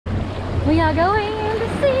We are going in the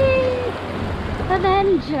sea!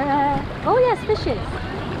 Adventure! Oh yes, fishes!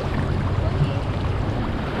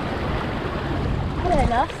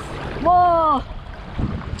 Hello. Whoa!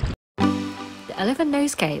 The Elephant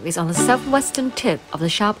Nose Cave is on the southwestern tip of the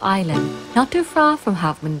Sharp Island, not too far from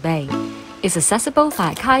Half Moon Bay. It's accessible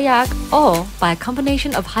via kayak or by a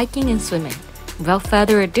combination of hiking and swimming. Without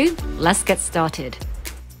further ado, let's get started.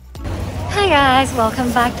 Hi guys,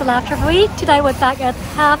 welcome back to Laughter of the Week. Today we're back at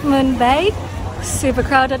Half Moon Bay. Super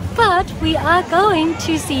crowded, but we are going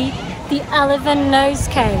to see the Elephant Nose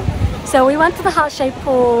Cave. So we went to the heart-shaped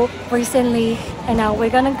pool recently, and now we're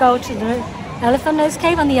gonna go to the Elephant Nose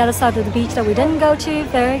Cave on the other side of the beach that we didn't go to.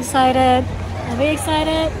 Very excited. Are we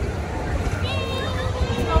excited?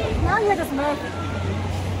 Now you're just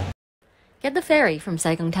nervous. Get the ferry from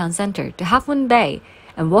Saigon Town Center to Half Moon Bay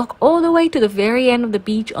and walk all the way to the very end of the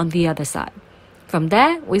beach on the other side. From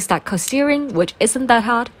there, we start coasting, which isn't that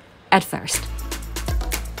hard at first.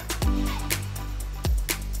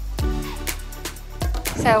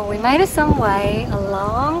 So we made it some way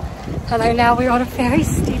along, and now we're on a very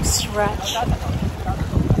steep stretch.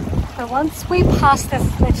 But once we pass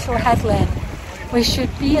this little headland, we should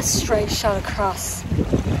be a straight shot across.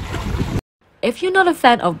 If you're not a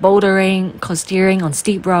fan of bouldering, coasting on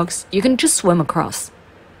steep rocks, you can just swim across.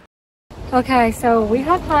 Okay, so we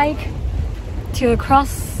have hiked to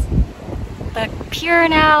across the pier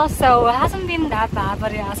now, so it hasn't been that bad,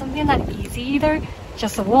 but it hasn't been that easy either.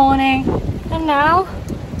 Just a warning. And now,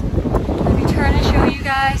 let me turn and show you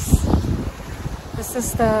guys. This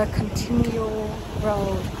is the continual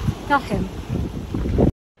road. Not him.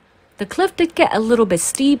 The cliff did get a little bit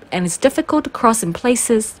steep and it's difficult to cross in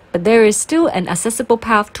places, but there is still an accessible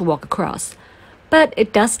path to walk across. But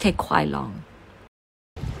it does take quite long.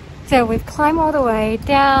 So we've climbed all the way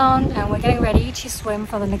down and we're getting ready to swim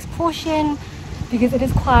for the next portion because it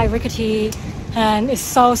is quite rickety and it's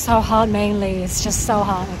so hard mainly. It's just so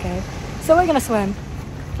hard, okay? So we're gonna swim.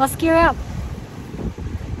 Let's gear up.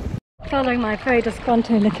 Following my very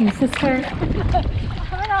disgruntled looking sister.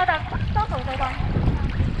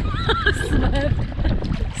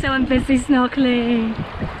 So I'm busy snorkeling.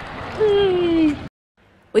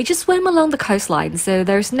 We just swim along the coastline, so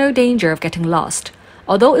there's no danger of getting lost.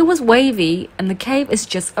 Although it was wavy and the cave is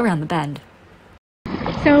just around the bend.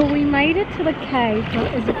 So we made it to the cave,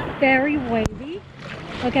 but it's very wavy.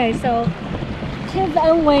 Okay, so Tibbs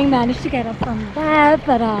and Wayne managed to get up from there,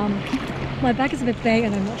 but my back is a bit big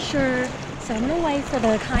and I'm not sure. So I'm gonna wait for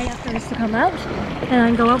the kayakers to come out and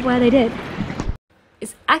then go up where they did.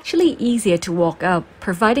 It's actually easier to walk up,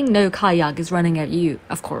 providing no kayak is running at you,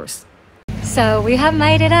 of course. So we have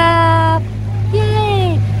made it up!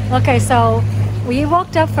 Yay! Okay, so we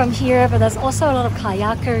walked up from here, but there's also a lot of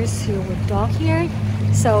kayakers who would dock here.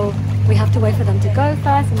 So we have to wait for them to go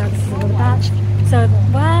first, and now this is a little batch. So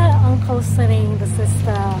where Uncle's sitting, this is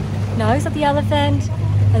the nose of the elephant,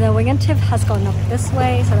 and then Wing and Tiff has gone up this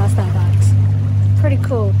way, so that's their bags. Pretty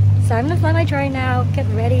cool. So I'm gonna fly my drone now, get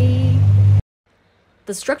ready.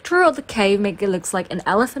 The structure of the cave makes it look like an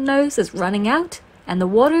elephant nose is running out, and the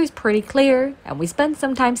water is pretty clear, and we spent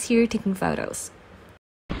some time here taking photos.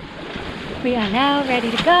 We are now ready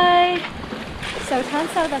to go. So it turns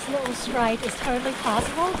out this little stride is totally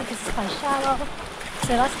possible because it's quite shallow.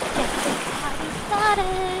 So let's get this party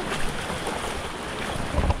started.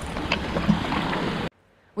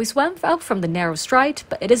 We swam out from the narrow stride,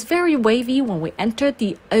 but it is very wavy when we enter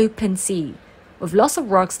the open sea, with lots of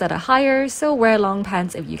rocks that are higher, so wear long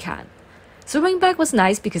pants if you can. Swimming back was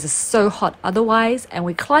nice because it's so hot otherwise, and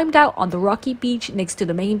we climbed out on the rocky beach next to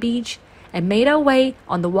the main beach and made our way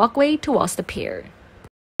on the walkway towards the pier.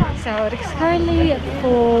 So it's currently at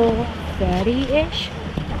 4:30-ish.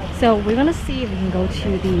 So we're gonna see if we can go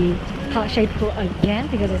to the heart-shaped pool again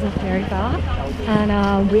because it's not very far.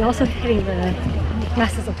 And we're also hitting the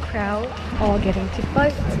masses of crowd all getting to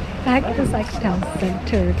boats back to the Saigon Town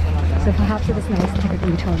Center. So perhaps it is nice to take a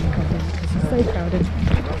detour and come in because it's so crowded.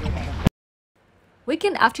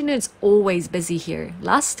 Weekend afternoons always busy here.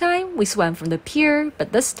 Last time we swam from the pier,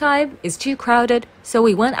 but this time it's too crowded, so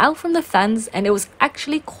we went out from the fence and it was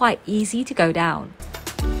actually quite easy to go down.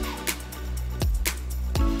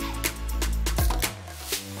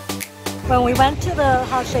 When we went to the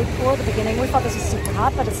heart-shaped pool at the beginning, we thought this was super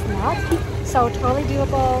hot, but it's not. So totally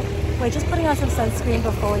doable. We're just putting on some sunscreen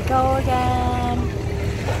before we go again.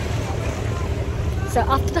 So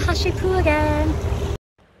off to the heart-shaped pool again.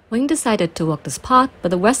 Wing decided to walk this part,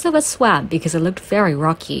 but the rest of us swam because it looked very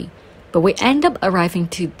rocky. But we ended up arriving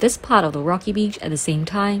to this part of the rocky beach at the same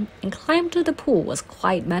time, and climb to the pool was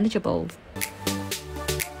quite manageable.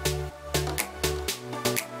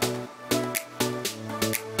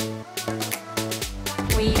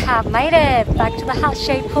 We have made it back to the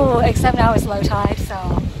heart-shaped pool, except now it's low tide,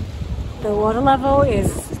 so the water level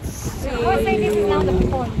is... Wednesday, this is now the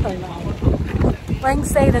pond.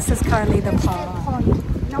 Wednesday, this is currently the pond.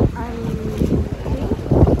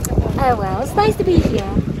 Oh well, it's nice to be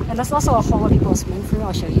here. And there's also a hole where people swim through,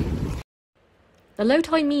 I'll show you. The low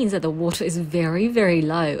tide means that the water is very, very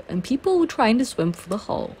low and people were trying to swim through the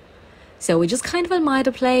hole. So we just kind of admired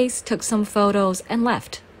the place, took some photos and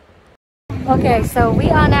left. Okay, so we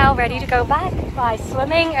are now ready to go back by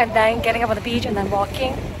swimming and then getting up on the beach and then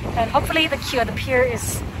walking. And hopefully the queue at the pier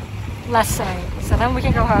is lesser, so then we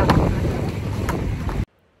can go home.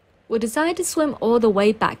 We decided to swim all the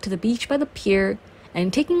way back to the beach by the pier,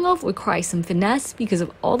 and taking off requires some finesse because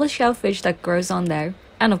of all the shellfish that grows on there,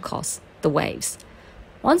 and of course, the waves.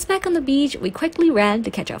 Once back on the beach, we quickly ran to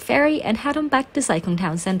catch our ferry and head on back to Cyclone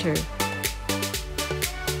Town Centre.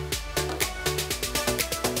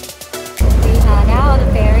 We are now on the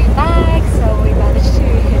ferry back, so we managed to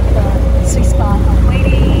hit the sweet spot of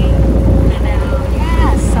waiting. And now,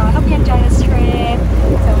 yeah, so I hope you enjoy this trip.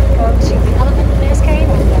 So we go to the elephant cave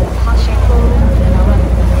and the heart-shaped pool, and I'll run.